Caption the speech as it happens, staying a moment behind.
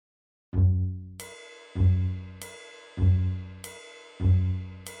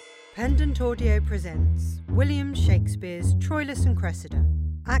Pendant Audio presents William Shakespeare's Troilus and Cressida,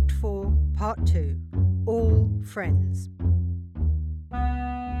 Act 4, Part 2, All Friends.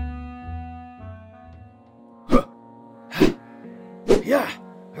 Yeah.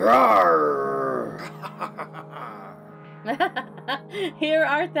 Roar. Here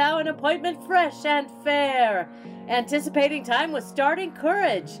art thou, an appointment fresh and fair, anticipating time with starting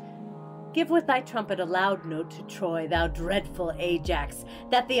courage. Give with thy trumpet a loud note to Troy, thou dreadful Ajax,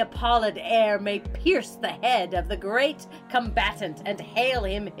 that the appalled air may pierce the head of the great combatant and hail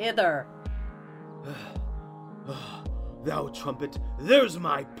him hither. Thou trumpet, there's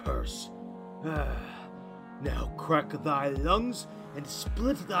my purse. Now crack thy lungs and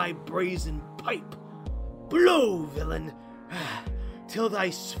split thy brazen pipe. Blow, villain, till thy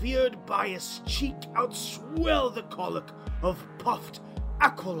sphered bias cheek outswell the colic of puffed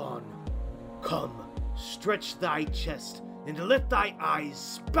Aquilon. Come, stretch thy chest, and let thy eyes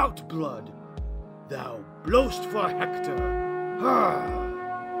spout blood. Thou blowst for Hector.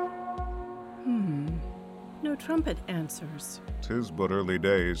 No trumpet answers. 'Tis but early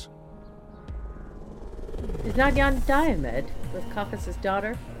days. Is not yon Diomed with Caucasus'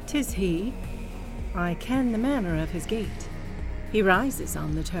 daughter? 'Tis he. I ken the manner of his gait. He rises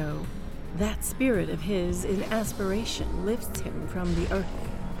on the toe. That spirit of his in aspiration lifts him from the earth.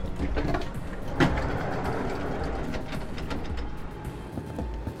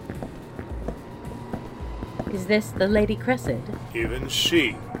 Is this the Lady Cressid? Even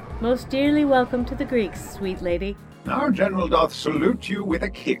she. Most dearly welcome to the Greeks, sweet lady. Our general doth salute you with a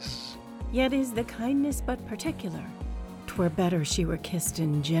kiss. Yet is the kindness but particular. 'Twere better she were kissed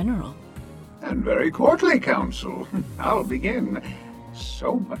in general. And very courtly, counsel. I'll begin.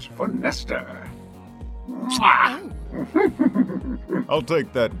 So much for Nestor. Mwah! I'll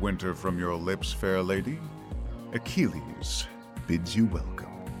take that winter from your lips, fair lady. Achilles bids you welcome.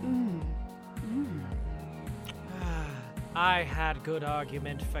 I had good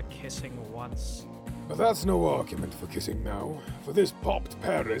argument for kissing once. But that's no argument for kissing now, for this popped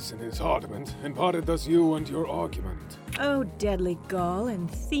Paris in his hardiment, and parted thus you and your argument. O deadly gall and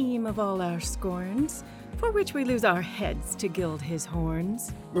theme of all our scorns, for which we lose our heads to gild his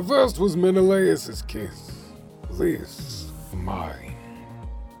horns. The first was Menelaus' kiss. This, mine.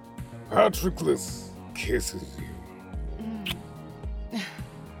 Patroclus kisses you.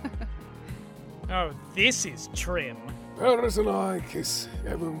 Oh, this is trim. Paris and I kiss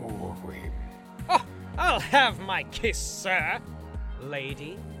evermore for him. Oh, I'll have my kiss, sir.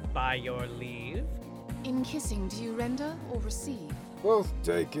 Lady, by your leave. In kissing, do you render or receive? Both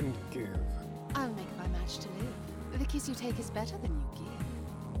take and give. I'll make my match to live. The kiss you take is better than you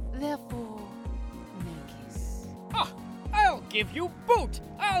give. Therefore, no kiss. Oh, I'll give you boot.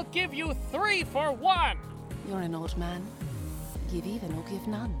 I'll give you 3 for 1. You're an odd man. Give even or give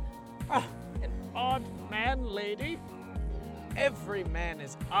none. Oh, an odd man, lady? Every man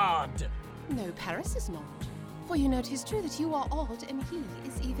is odd. No, Paris is not. For you know 'tis true that you are odd and he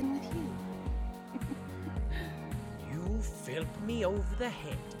is even with you. You filled me over the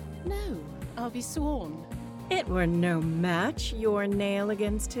head. No, I'll be sworn. It were no match, your nail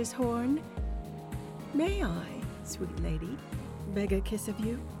against his horn. May I, sweet lady, beg a kiss of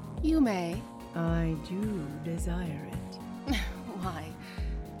you? You may. I do desire it. Why,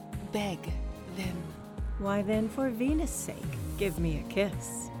 beg, then. Why then, for Venus' sake, give me a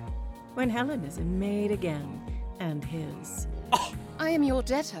kiss. When Helen is a maid again, and his. Oh. I am your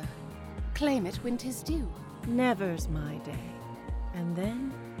debtor. Claim it when 'tis due. Never's my day. And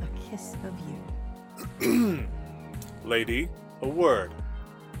then a kiss of you. Lady, a word.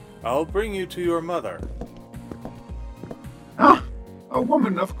 I'll bring you to your mother. Ah, a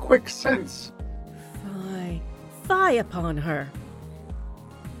woman of quick sense. Fie upon her.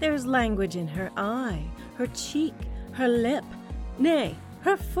 There's language in her eye, her cheek, her lip, nay,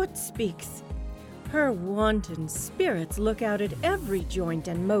 her foot speaks. Her wanton spirits look out at every joint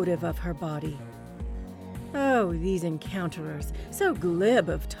and motive of her body. Oh, these encounterers, so glib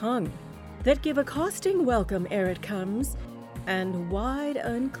of tongue, that give accosting welcome ere it comes, and wide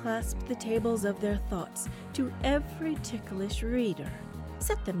unclasp the tables of their thoughts to every ticklish reader.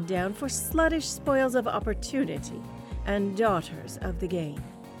 Set them down for sluttish spoils of opportunity, and daughters of the game.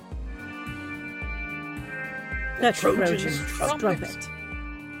 The Trojan's trumpet.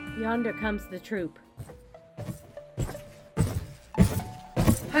 Yonder comes the troop.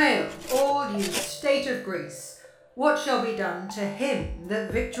 Hail, all you state of Greece! What shall be done to him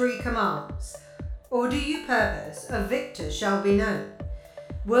that victory commands? Or do you purpose a victor shall be known?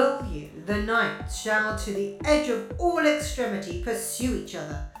 Will you, the knights, shall to the edge of all extremity pursue each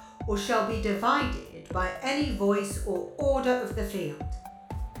other, or shall be divided by any voice or order of the field?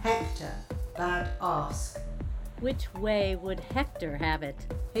 Hector bade ask. Which way would Hector have it?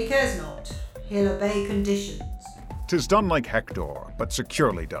 He cares not. He'll obey conditions. 'Tis done like Hector, but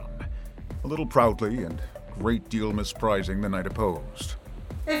securely done. A little proudly and great deal misprizing the knight opposed.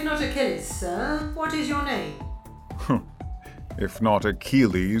 If not Achilles, sir, what is your name? If not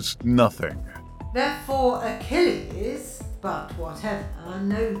Achilles, nothing. Therefore Achilles, but whatever,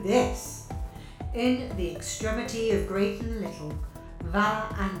 know this. In the extremity of great and little,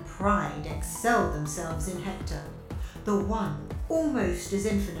 valour and pride excel themselves in Hector. The one almost as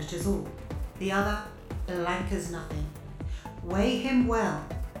infinite as all, the other blank as nothing. Weigh him well,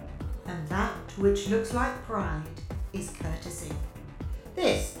 and that which looks like pride is courtesy.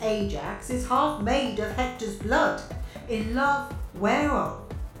 This Ajax is half made of Hector's blood, in love whereof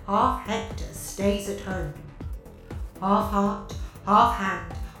half Hector stays at home. Half heart, half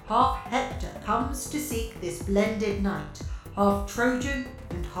hand, half Hector comes to seek this blended knight, half Trojan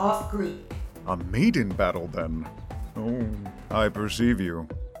and half Greek. A maiden battle, then? Oh, I perceive you.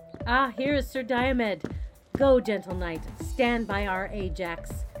 Ah, here is Sir Diomed. Go, gentle knight, stand by our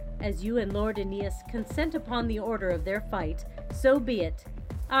Ajax. As you and Lord Aeneas consent upon the order of their fight, so be it,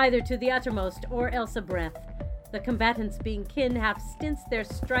 either to the uttermost or else a breath. The combatants being kin have stints their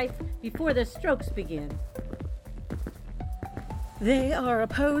strife before their strokes begin. They are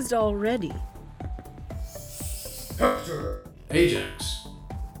opposed already. Hector! Ajax!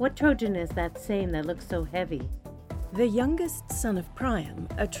 What Trojan is that same that looks so heavy? The youngest son of Priam,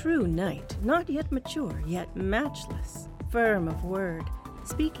 a true knight, not yet mature, yet matchless, firm of word,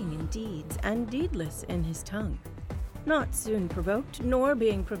 speaking in deeds, and deedless in his tongue. Not soon provoked, nor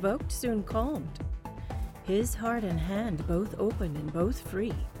being provoked soon calmed. His heart and hand both open and both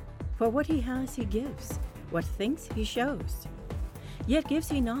free. For what he has he gives, what thinks he shows. Yet gives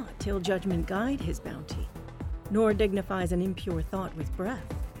he not till judgment guide his bounty, nor dignifies an impure thought with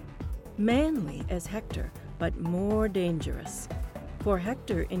breath. Manly as Hector, but more dangerous. For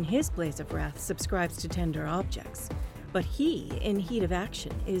Hector in his place of wrath subscribes to tender objects, but he in heat of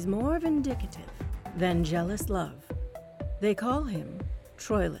action is more vindicative than jealous love. They call him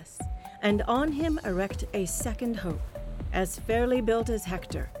Troilus, and on him erect a second hope, as fairly built as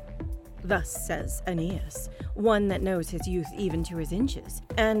Hector. Thus says Aeneas, one that knows his youth even to his inches,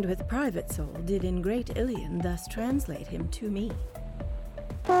 and with private soul did in great Ilion thus translate him to me.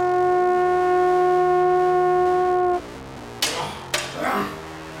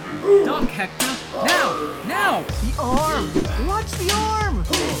 Dunk, Hector! Now! Now! The arm! Watch the arm!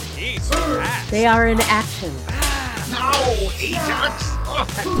 They are in action. Now, Ajax!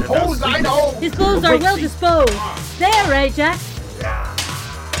 Hold thine own! His blows are well disposed. There, Ajax!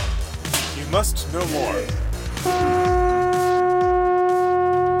 You must know more.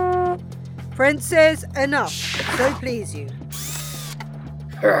 Princes, enough, so please you.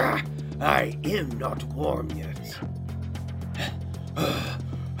 I am not warm yet.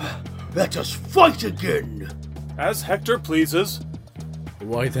 Let us fight again! As Hector pleases.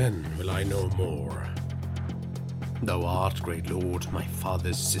 Why then will I know more? Thou art, great lord, my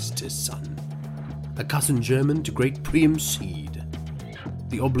father's sister's son, a cousin German to great Priam's seed.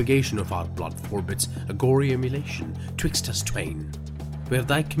 The obligation of our blood forbids a gory emulation twixt us twain, where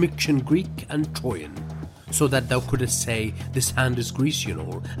thy commiction Greek and Trojan, so that thou couldst say, this hand is Grecian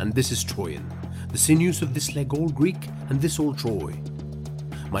all, and this is Trojan, the sinews of this leg all Greek, and this all Troy.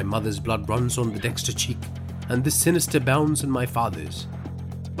 My mother's blood runs on the dexter cheek, and this sinister bounds in my father's.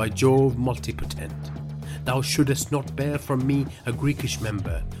 By Jove multipotent, thou shouldest not bear from me a Greekish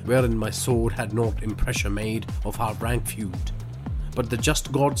member, wherein my sword had not impressure made of our rank feud. But the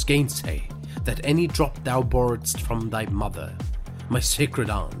just gods gainsay, that any drop thou borrowedst from thy mother, my sacred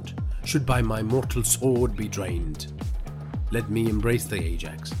aunt, should by my mortal sword be drained. Let me embrace thee,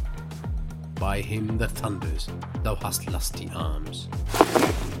 Ajax. By him that thunders, thou hast lusty arms.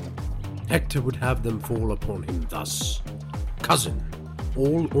 Hector would have them fall upon him thus. Cousin,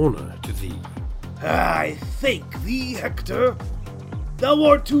 all honour to thee. I thank thee, Hector. Thou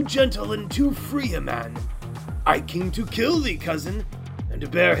art too gentle and too free a man. I came to kill thee, cousin, and to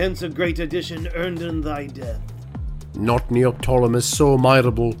bear hence a great addition earned in thy death. Not Neoptolemus so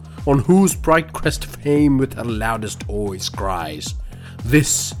admirable, on whose bright crest fame with her loudest voice cries,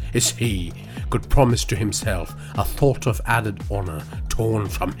 this is he, could promise to himself a thought of added honour torn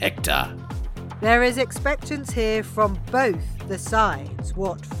from Hector. There is expectance here from both the sides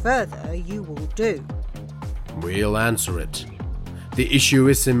what further you will do. We'll answer it. The issue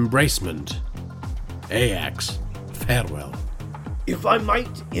is embracement. Ajax, farewell. If I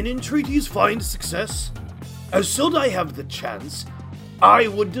might in entreaties find success, as should I have the chance, I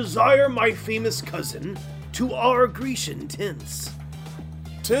would desire my famous cousin to our Grecian tents.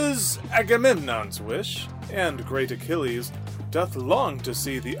 'Tis Agamemnon's wish, and great Achilles doth long to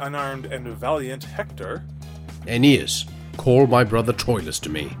see the unarmed and valiant Hector. Aeneas, call my brother Troilus to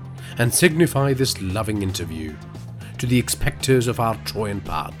me, and signify this loving interview to the expectors of our Trojan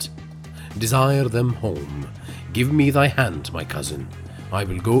part. Desire them home. Give me thy hand, my cousin. I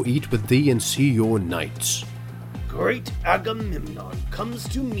will go eat with thee and see your knights. Great Agamemnon comes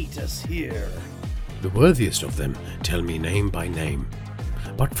to meet us here. The worthiest of them tell me name by name.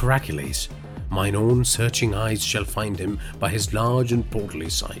 But for Achilles, mine own searching eyes shall find him by his large and portly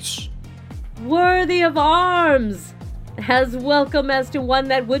size. Worthy of arms! As welcome as to one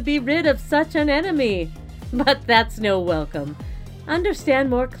that would be rid of such an enemy. But that's no welcome. Understand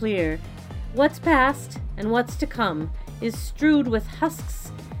more clear. What's past and what's to come is strewed with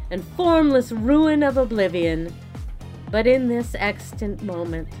husks and formless ruin of oblivion. But in this extant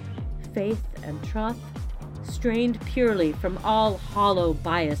moment, faith and troth, strained purely from all hollow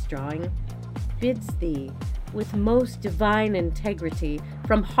bias drawing, bids thee, with most divine integrity,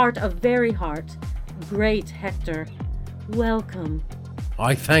 from heart of very heart, great Hector, welcome.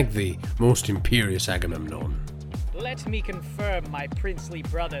 I thank thee, most imperious Agamemnon. Let me confirm my princely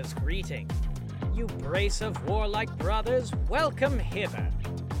brother's greeting. You brace of warlike brothers, welcome hither.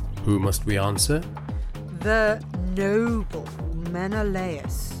 Who must we answer? The noble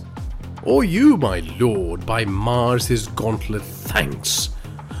Menelaus. Or you, my lord, by Mars his gauntlet, thanks.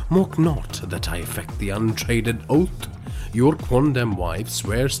 Mock not that I effect the untraded oath. Your quondam wife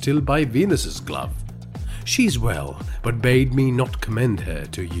swears still by Venus's glove. She's well, but bade me not commend her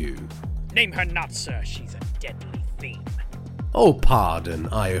to you. Name her not, sir, she's a deadly theme. Oh, pardon,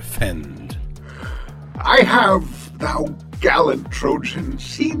 I offend. I have, thou gallant Trojan,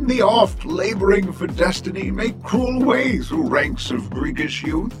 seen thee oft labouring for destiny make cruel way through ranks of Greekish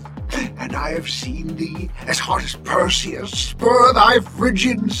youth. And I have seen thee, as hot as Perseus, spur thy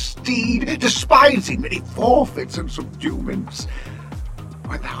Phrygian steed, despising many forfeits and subduements.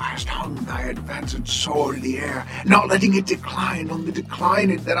 When thou hast hung thy advanced sword in the air, not letting it decline on the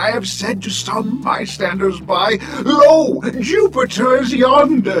declined, that I have said to some bystanders by, Lo, Jupiter is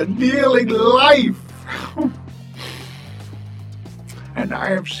yonder, dealing life. And I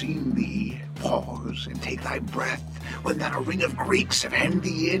have seen thee pause and take thy breath, when that a ring of Greeks have hemmed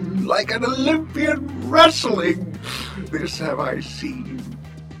thee in like an Olympian wrestling. This have I seen.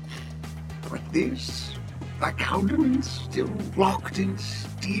 But this, thy countenance still locked in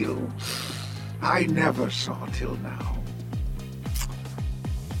steel, I never saw till now.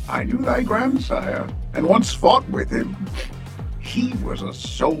 I knew thy grandsire, and once fought with him. He was a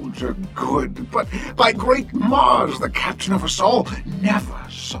soldier good, but by great Mars, the captain of us all, never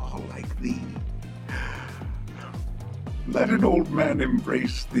saw like thee. Let an old man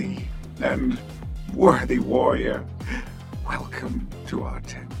embrace thee, and, worthy warrior, welcome to our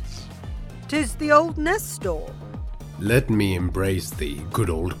tents. 'Tis the old Nestor. Let me embrace thee, good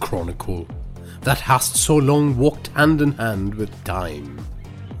old Chronicle, that hast so long walked hand in hand with time.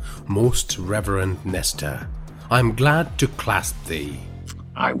 Most reverend Nestor, I'm glad to clasp thee.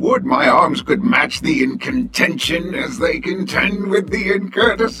 I would my arms could match thee in contention as they contend with thee in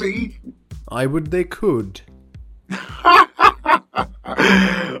courtesy. I would they could.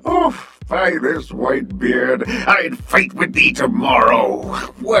 Oh, by this white beard, I'd fight with thee tomorrow.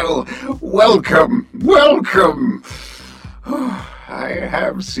 Well, welcome, welcome. Oh, I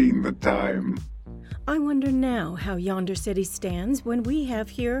have seen the time. I wonder now how yonder city stands when we have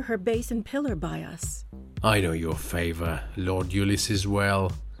here her base and pillar by us. I know your favour, Lord Ulysses,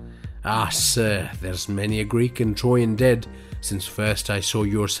 well. Ah, sir, there's many a Greek and Trojan dead since first I saw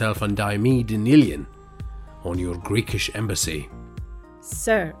yourself and Diomed in Ilion on your Greekish embassy.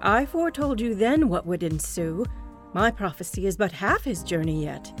 Sir, I foretold you then what would ensue. My prophecy is but half his journey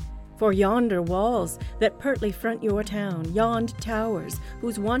yet. For yonder walls that pertly front your town, yond towers,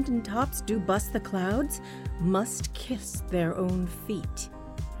 whose wanton tops do bust the clouds, must kiss their own feet.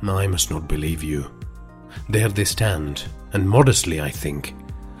 I must not believe you. There they stand, and modestly, I think.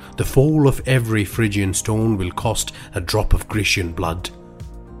 The fall of every Phrygian stone will cost a drop of Grecian blood.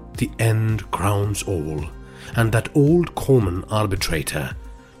 The end crowns all, and that old common arbitrator,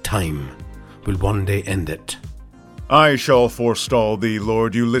 time, will one day end it. I shall forestall thee,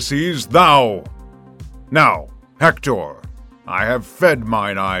 Lord Ulysses, thou! Now, Hector, I have fed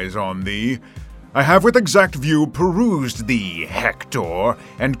mine eyes on thee. I have with exact view perused thee, Hector,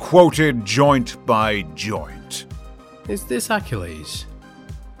 and quoted joint by joint. Is this Achilles?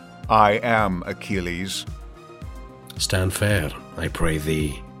 I am Achilles. Stand fair, I pray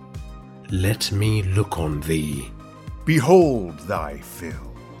thee. Let me look on thee. Behold thy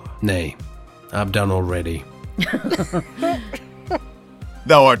fill. Nay, I've done already.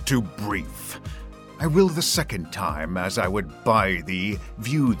 thou art too brief. I will the second time, as I would by thee,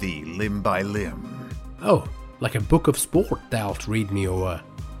 view thee limb by limb. Oh, like a book of sport thou'lt read me o'er.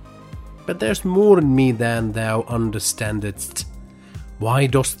 But there's more in me than thou understandest. Why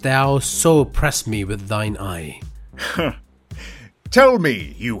dost thou so press me with thine eye? Tell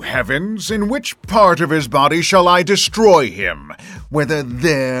me, you heavens, in which part of his body shall I destroy him, whether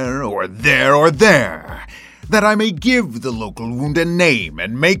there or there or there, that I may give the local wound a name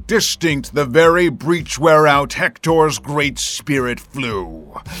and make distinct the very breach whereout Hector's great spirit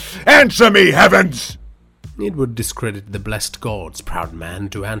flew. Answer me, heavens! It would discredit the blessed gods, proud man,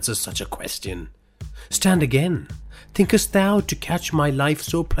 to answer such a question. Stand again. Thinkest thou to catch my life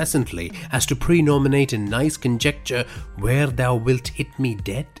so pleasantly as to prenominate in nice conjecture where thou wilt hit me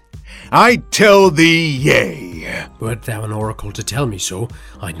dead? I tell thee, yea. Wert thou an oracle to tell me so,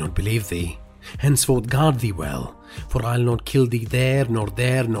 I'd not believe thee. Henceforth guard thee well, for I'll not kill thee there, nor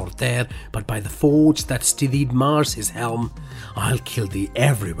there, nor there, but by the forge that steadied Mars his helm, I'll kill thee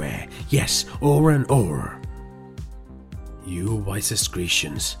everywhere, yes, o'er and o'er. You wisest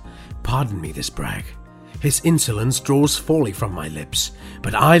Grecians, pardon me this brag. His insolence draws folly from my lips,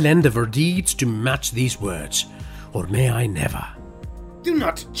 but I'll endeavour deeds to match these words, or may I never. Do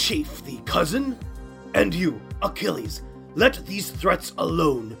not chafe thee, cousin. And you, Achilles, let these threats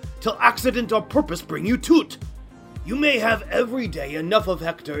alone, till accident or purpose bring you to't. You may have every day enough of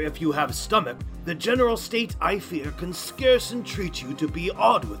Hector if you have stomach. The general state, I fear, can scarce entreat you to be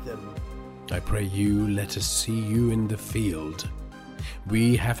odd with him. I pray you, let us see you in the field.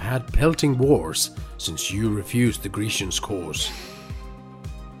 We have had pelting wars since you refused the Grecians' cause.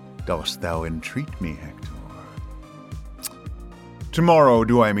 Dost thou entreat me, Hector? Tomorrow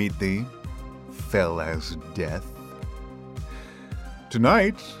do I meet thee, fell as death.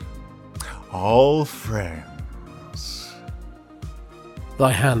 Tonight, all friends.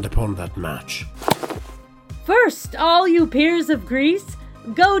 Thy hand upon that match. First, all you peers of Greece,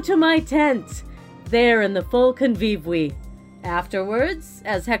 go to my tent. There in the full convive we. Afterwards,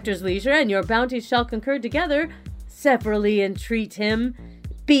 as Hector's leisure and your bounties shall concur together, severally entreat him.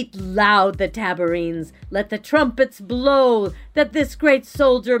 Beat loud the tabourines, let the trumpets blow, that this great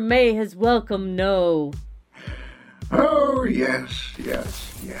soldier may his welcome know. Oh, yes,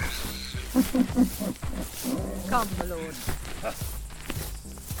 yes, yes. Come, my lord.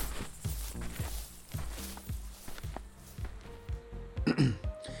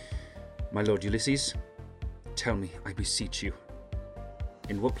 My lord Ulysses, tell me, I beseech you,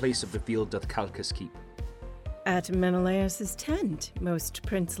 in what place of the field doth Calchas keep? At Menelaus' tent, most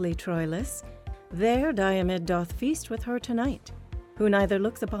princely Troilus. There Diomed doth feast with her tonight, who neither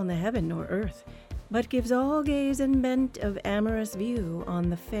looks upon the heaven nor earth, but gives all gaze and bent of amorous view on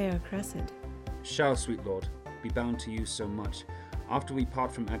the fair Cressida. Shall, sweet lord, be bound to you so much, after we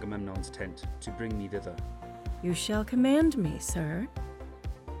part from Agamemnon's tent, to bring me thither? You shall command me, sir.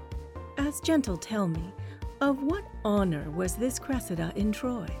 As gentle tell me, of what honor was this Cressida in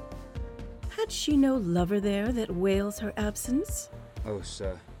Troy? Had she no lover there that wails her absence? Oh,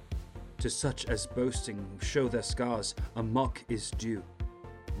 sir, to such as boasting show their scars, a mock is due.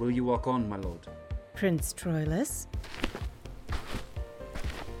 Will you walk on, my lord? Prince Troilus.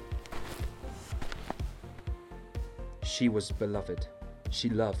 She was beloved, she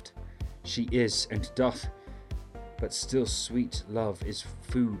loved, she is and doth, but still sweet love is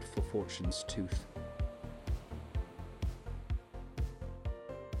food for fortune's tooth.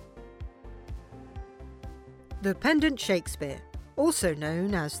 The Pendant Shakespeare, also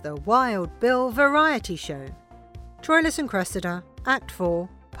known as the Wild Bill Variety Show. Troilus and Cressida, Act 4,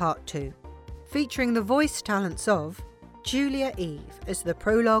 Part 2. Featuring the voice talents of Julia Eve as the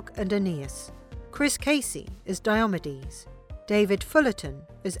prologue and Aeneas, Chris Casey as Diomedes, David Fullerton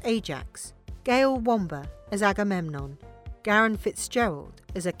as Ajax, Gail Wamba as Agamemnon, Garen Fitzgerald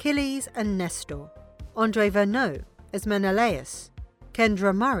as Achilles and Nestor, Andre Verneau as Menelaus,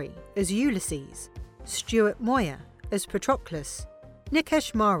 Kendra Murray as Ulysses, Stuart Moyer as Patroclus,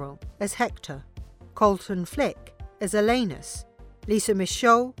 Nikesh Marl as Hector, Colton Flick as Elenus, Lisa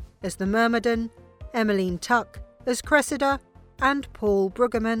Michaud as the Myrmidon, Emmeline Tuck as Cressida, and Paul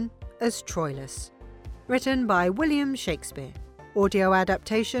Brueggemann as Troilus. Written by William Shakespeare. Audio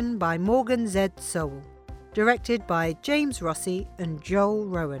adaptation by Morgan Z. Sowell. Directed by James Rossi and Joel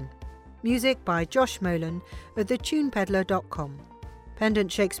Rowan. Music by Josh Molan at thetunepeddler.com.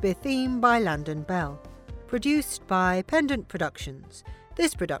 Pendant Shakespeare theme by Landon Bell. Produced by Pendant Productions.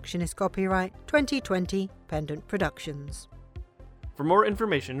 This production is copyright 2020 Pendant Productions. For more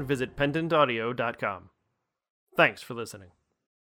information, visit pendantaudio.com. Thanks for listening.